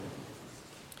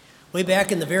Way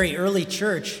back in the very early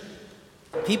church,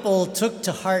 people took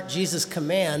to heart Jesus'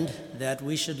 command that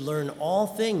we should learn all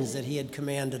things that he had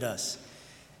commanded us.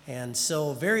 And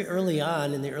so very early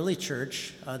on in the early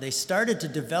church, they started to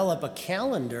develop a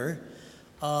calendar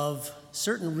of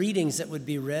certain readings that would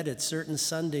be read at certain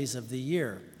Sundays of the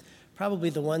year. Probably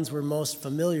the ones we're most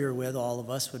familiar with, all of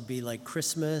us, would be like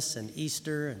Christmas and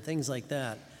Easter and things like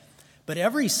that. But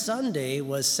every Sunday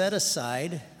was set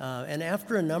aside, and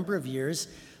after a number of years,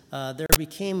 there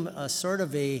became a sort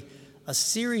of a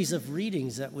series of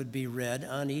readings that would be read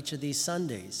on each of these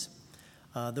Sundays.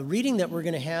 The reading that we're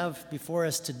going to have before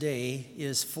us today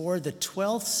is for the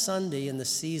 12th Sunday in the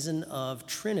season of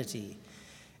Trinity.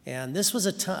 And this was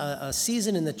a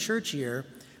season in the church year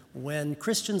when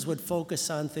Christians would focus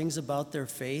on things about their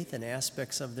faith and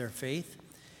aspects of their faith.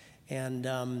 And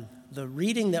the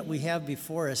reading that we have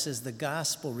before us is the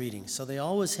gospel reading. So they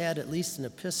always had at least an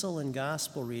epistle and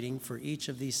gospel reading for each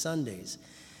of these Sundays.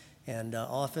 And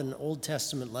often Old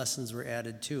Testament lessons were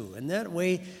added too. And that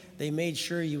way they made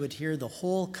sure you would hear the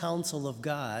whole counsel of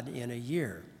God in a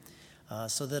year,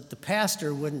 so that the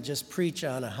pastor wouldn't just preach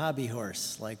on a hobby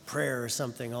horse like prayer or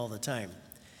something all the time.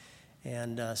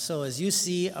 And so as you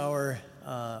see, our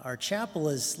chapel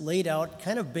is laid out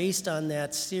kind of based on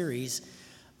that series.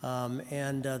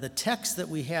 And the texts that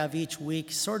we have each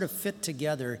week sort of fit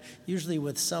together, usually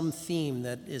with some theme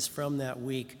that is from that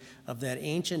week of that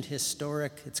ancient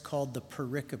historic, it's called the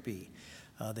pericope,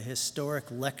 the historic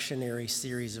lectionary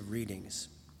series of readings.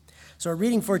 So our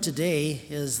reading for today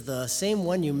is the same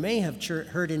one you may have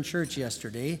heard in church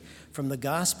yesterday from the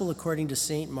Gospel according to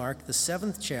St. Mark, the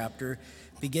 7th chapter,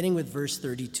 beginning with verse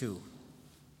 32.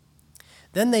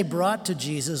 Then they brought to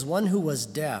Jesus one who was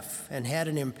deaf and had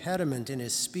an impediment in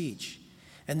his speech,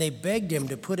 and they begged him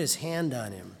to put his hand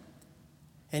on him.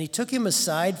 And he took him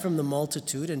aside from the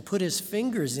multitude and put his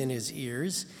fingers in his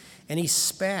ears, and he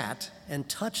spat and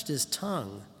touched his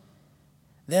tongue.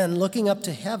 Then, looking up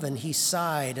to heaven, he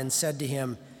sighed and said to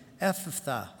him,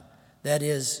 Ephphatha, that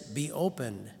is, be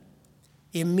opened.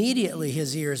 Immediately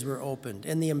his ears were opened,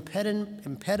 and the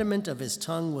impediment of his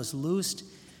tongue was loosed,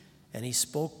 and he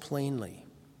spoke plainly.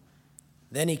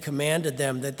 Then he commanded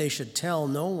them that they should tell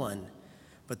no one,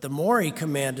 but the more he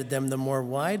commanded them, the more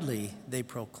widely they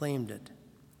proclaimed it.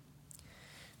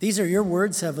 These are your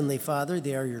words, Heavenly Father.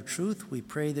 They are your truth. We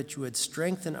pray that you would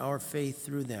strengthen our faith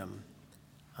through them.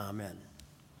 Amen.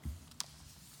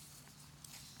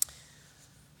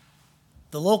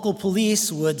 The local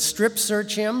police would strip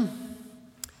search him,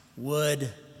 would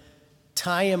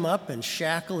tie him up and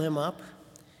shackle him up,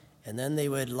 and then they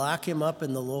would lock him up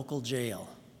in the local jail.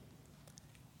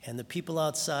 And the people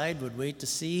outside would wait to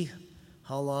see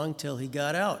how long till he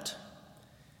got out.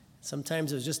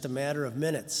 Sometimes it was just a matter of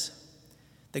minutes.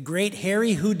 The great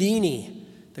Harry Houdini,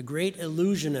 the great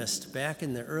illusionist back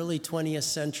in the early 20th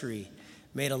century,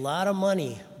 made a lot of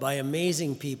money by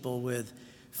amazing people with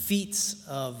feats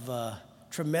of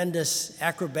tremendous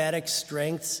acrobatic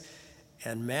strengths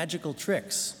and magical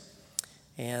tricks.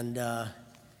 And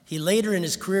he later in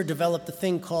his career developed a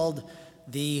thing called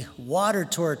the water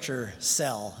torture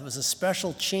cell. It was a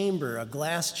special chamber, a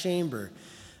glass chamber.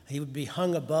 He would be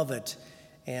hung above it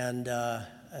and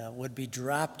would be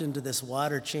dropped into this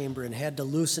water chamber and had to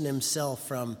loosen himself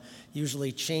from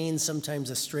usually chains, sometimes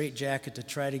a straitjacket to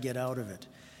try to get out of it.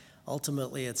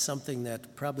 Ultimately, it's something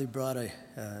that probably brought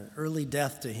an early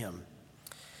death to him.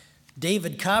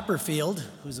 David Copperfield,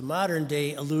 who's a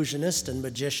modern-day illusionist and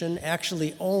magician,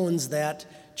 actually owns that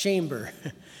chamber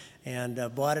and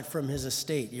bought it from his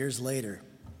estate years later.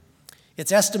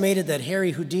 It's estimated that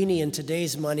Harry Houdini in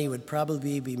today's money would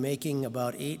probably be making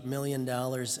about $8 million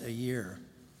a year.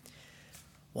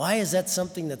 Why is that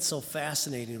something that's so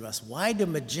fascinating to us? Why do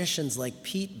magicians like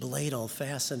Pete Bladel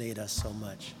fascinate us so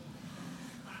much?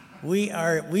 We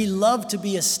love to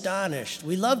be astonished.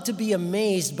 We love to be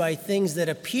amazed by things that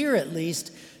appear, at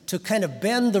least, to kind of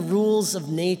bend the rules of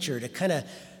nature, to kind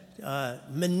of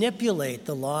manipulate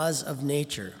the laws of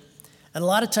nature. And a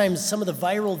lot of times, some of the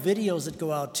viral videos that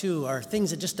go out, too, are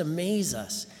things that just amaze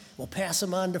us. We'll pass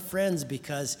them on to friends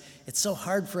because it's so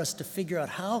hard for us to figure out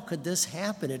how could this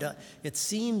happen. It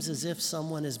seems as if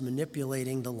someone is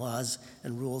manipulating the laws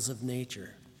and rules of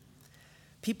nature.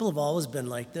 People have always been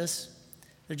like this.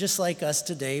 They're just like us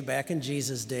today, back in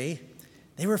Jesus' day.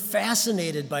 They were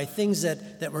fascinated by things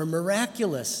that were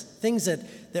miraculous, things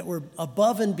that were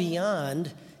above and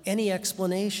beyond any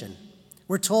explanation.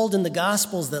 We're told in the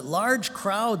Gospels that large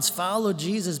crowds followed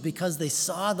Jesus because they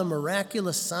saw the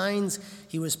miraculous signs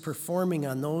he was performing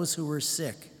on those who were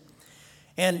sick.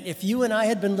 And if you and I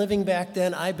had been living back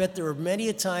then, I bet there were many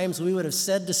a times we would have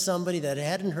said to somebody that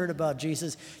hadn't heard about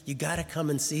Jesus, you got to come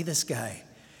and see this guy.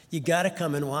 You got to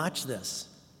come and watch this.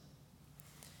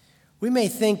 We may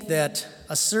think that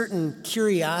a certain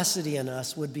curiosity in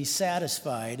us would be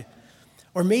satisfied,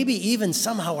 or maybe even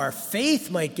somehow our faith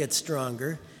might get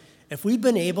stronger if we've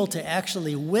been able to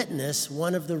actually witness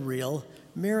one of the real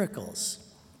miracles.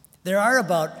 There are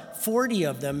about 40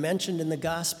 of them mentioned in the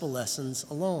gospel lessons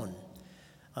alone.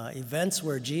 Events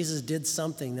where Jesus did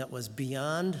something that was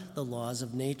beyond the laws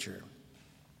of nature.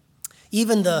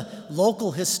 Even the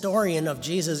local historian of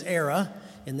Jesus' era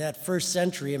in that first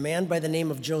century, a man by the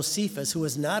name of Josephus, who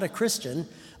was not a Christian,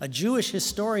 a Jewish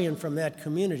historian from that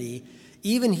community,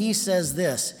 even he says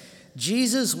this: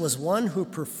 Jesus was one who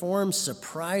performed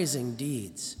surprising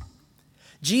deeds.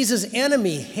 Jesus'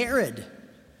 enemy, Herod,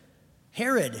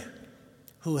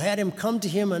 who had him come to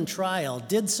him on trial,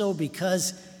 did so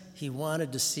because he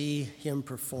wanted to see him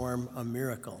perform a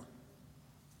miracle.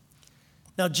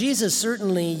 Now, Jesus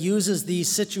certainly uses these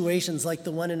situations like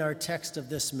the one in our text of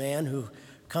this man who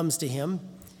comes to him.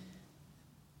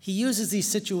 He uses these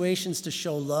situations to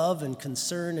show love and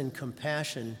concern and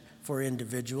compassion for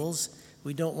individuals.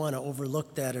 We don't want to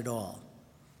overlook that at all.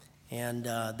 And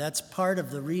that's part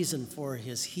of the reason for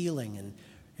his healing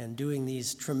and doing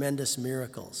these tremendous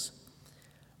miracles.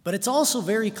 But it's also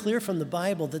very clear from the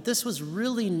Bible that this was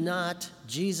really not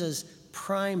Jesus'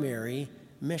 primary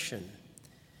mission.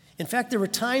 In fact, there were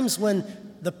times when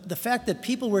the fact that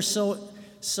people were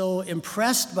so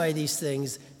impressed by these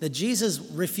things that Jesus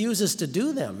refuses to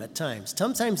do them at times.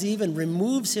 Sometimes he even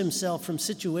removes himself from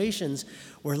situations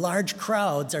where large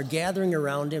crowds are gathering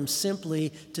around him simply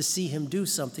to see him do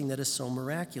something that is so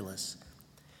miraculous.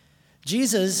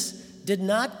 Jesus did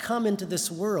not come into this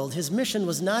world. His mission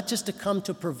was not just to come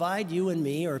to provide you and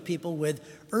me or people with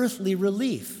earthly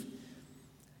relief.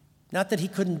 Not that he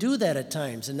couldn't do that at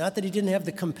times, and not that he didn't have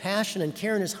the compassion and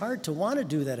care in his heart to want to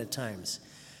do that at times.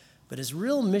 But his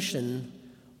real mission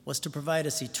was to provide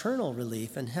us eternal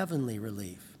relief and heavenly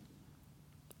relief.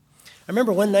 I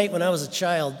remember one night when I was a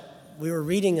child, we were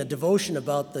reading a devotion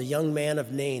about the young man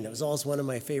of Nain. It was always one of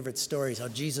my favorite stories, how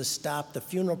Jesus stopped the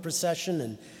funeral procession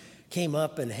and came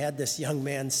up and had this young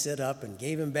man sit up and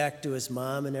gave him back to his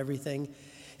mom and everything.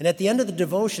 And at the end of the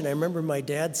devotion, I remember my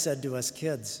dad said to us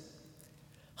kids,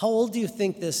 "How old do you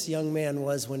think this young man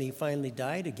was when he finally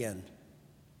died again?"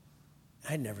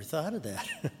 I'd never thought of that.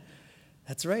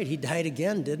 That's right, he died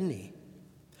again, didn't he?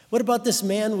 What about this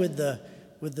man with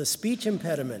the speech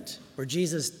impediment where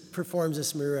Jesus performs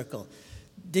this miracle?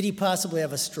 Did he possibly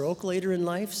have a stroke later in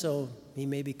life so he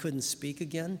maybe couldn't speak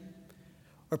again?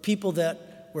 Or people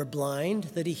that were blind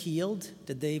that he healed,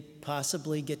 did they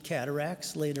possibly get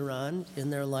cataracts later on in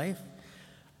their life?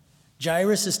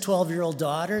 Jairus' 12-year-old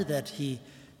daughter that he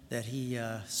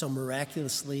so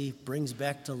miraculously brings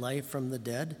back to life from the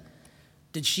dead,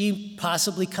 did she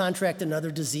possibly contract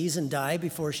another disease and die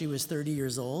before she was 30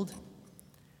 years old?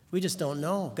 We just don't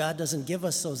know. God doesn't give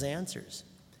us those answers.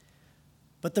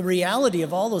 But the reality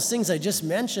of all those things I just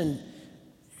mentioned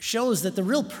shows that the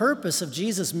real purpose of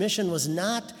Jesus' mission was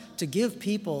not to give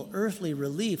people earthly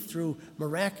relief through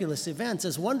miraculous events,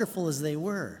 as wonderful as they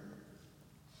were.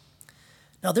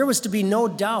 Now, there was to be no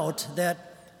doubt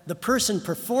that the person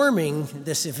performing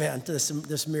this event,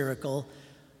 this miracle,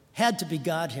 had to be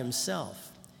God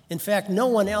himself. In fact, no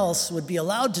one else would be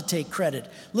allowed to take credit.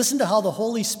 Listen to how the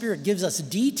Holy Spirit gives us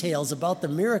details about the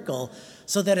miracle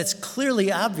so that it's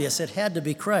clearly obvious it had to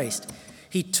be Christ.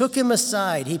 He took him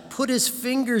aside. He put his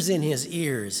fingers in his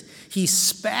ears. He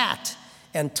spat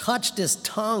and touched his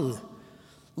tongue.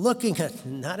 Looking at,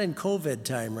 not in COVID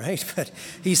time, right? But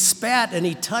he spat and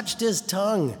he touched his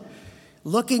tongue.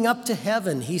 Looking up to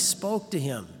heaven, he spoke to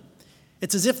him.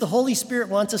 It's as if the Holy Spirit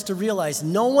wants us to realize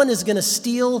no one is going to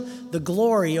steal the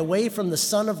glory away from the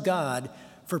Son of God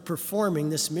for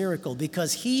performing this miracle,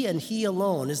 because he and he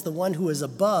alone is the one who is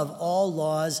above all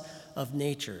laws of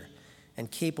nature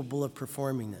and capable of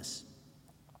performing this.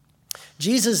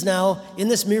 Jesus now, in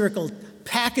this miracle,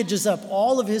 packages up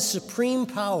all of his supreme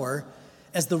power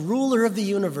as the ruler of the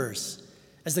universe,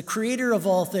 as the creator of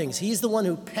all things. He's the one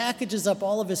who packages up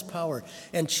all of his power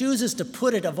and chooses to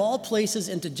put it, of all places,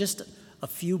 into just a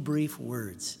few brief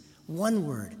words. One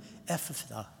word,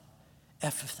 Ephphatha,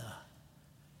 Ephphatha,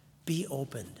 be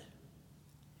opened.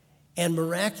 And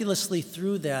miraculously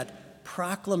through that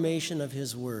proclamation of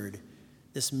his word,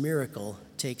 this miracle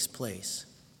takes place.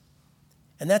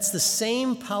 And that's the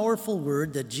same powerful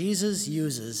word that Jesus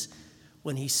uses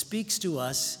when he speaks to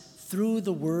us through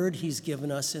the word he's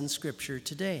given us in Scripture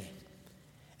today,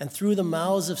 and through the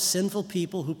mouths of sinful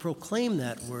people who proclaim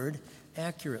that word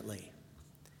accurately.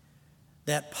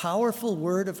 That powerful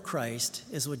word of Christ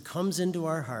is what comes into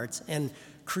our hearts and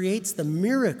creates the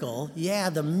miracle,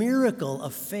 the miracle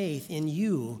of faith in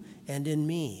you and in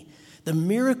me. The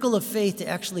miracle of faith to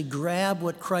actually grab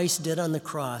what Christ did on the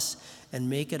cross and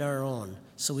make it our own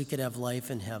so we could have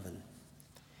life in heaven.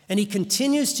 And he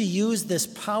continues to use this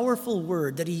powerful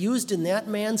word that he used in that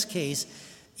man's case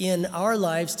in our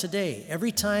lives today.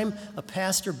 Every time a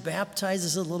pastor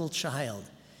baptizes a little child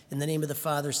in the name of the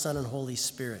Father, Son, and Holy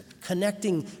Spirit,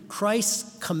 connecting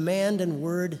Christ's command and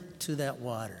word to that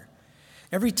water.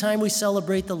 Every time we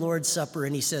celebrate the Lord's Supper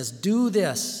and he says, do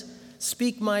this,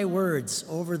 speak my words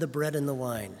over the bread and the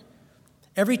wine.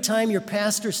 Every time your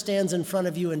pastor stands in front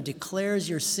of you and declares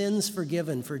your sins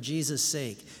forgiven for Jesus'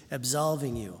 sake,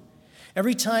 absolving you.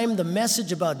 Every time the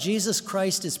message about Jesus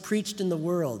Christ is preached in the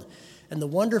world and the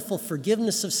wonderful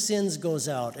forgiveness of sins goes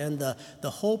out and the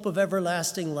hope of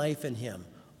everlasting life in him,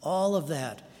 all of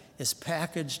that is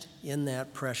packaged in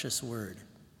that precious word.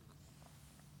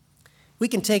 We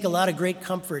can take a lot of great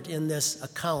comfort in this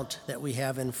account that we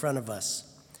have in front of us.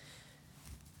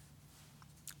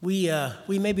 We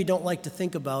maybe don't like to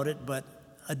think about it, but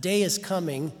a day is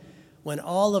coming when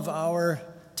all of our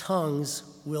tongues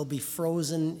will be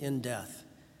frozen in death.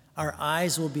 Our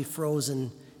eyes will be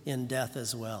frozen in death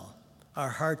as well. Our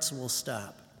hearts will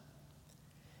stop.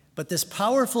 But this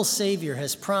powerful Savior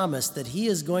has promised that he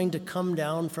is going to come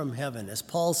down from heaven, as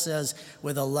Paul says,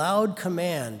 with a loud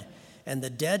command, and the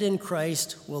dead in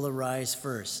Christ will arise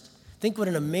first. Think what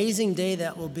an amazing day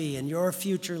that will be in your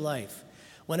future life,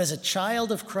 when as a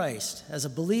child of Christ, as a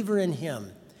believer in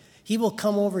him, he will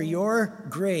come over your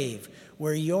grave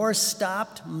where your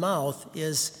stopped mouth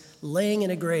is laying in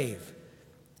a grave,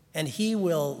 and he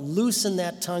will loosen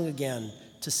that tongue again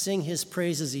to sing his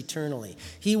praises eternally.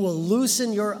 He will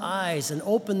loosen your eyes and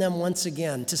open them once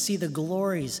again to see the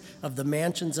glories of the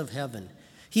mansions of heaven.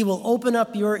 He will open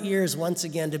up your ears once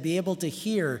again to be able to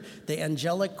hear the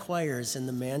angelic choirs in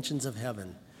the mansions of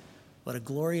heaven. What a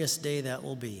glorious day that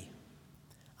will be.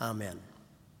 Amen.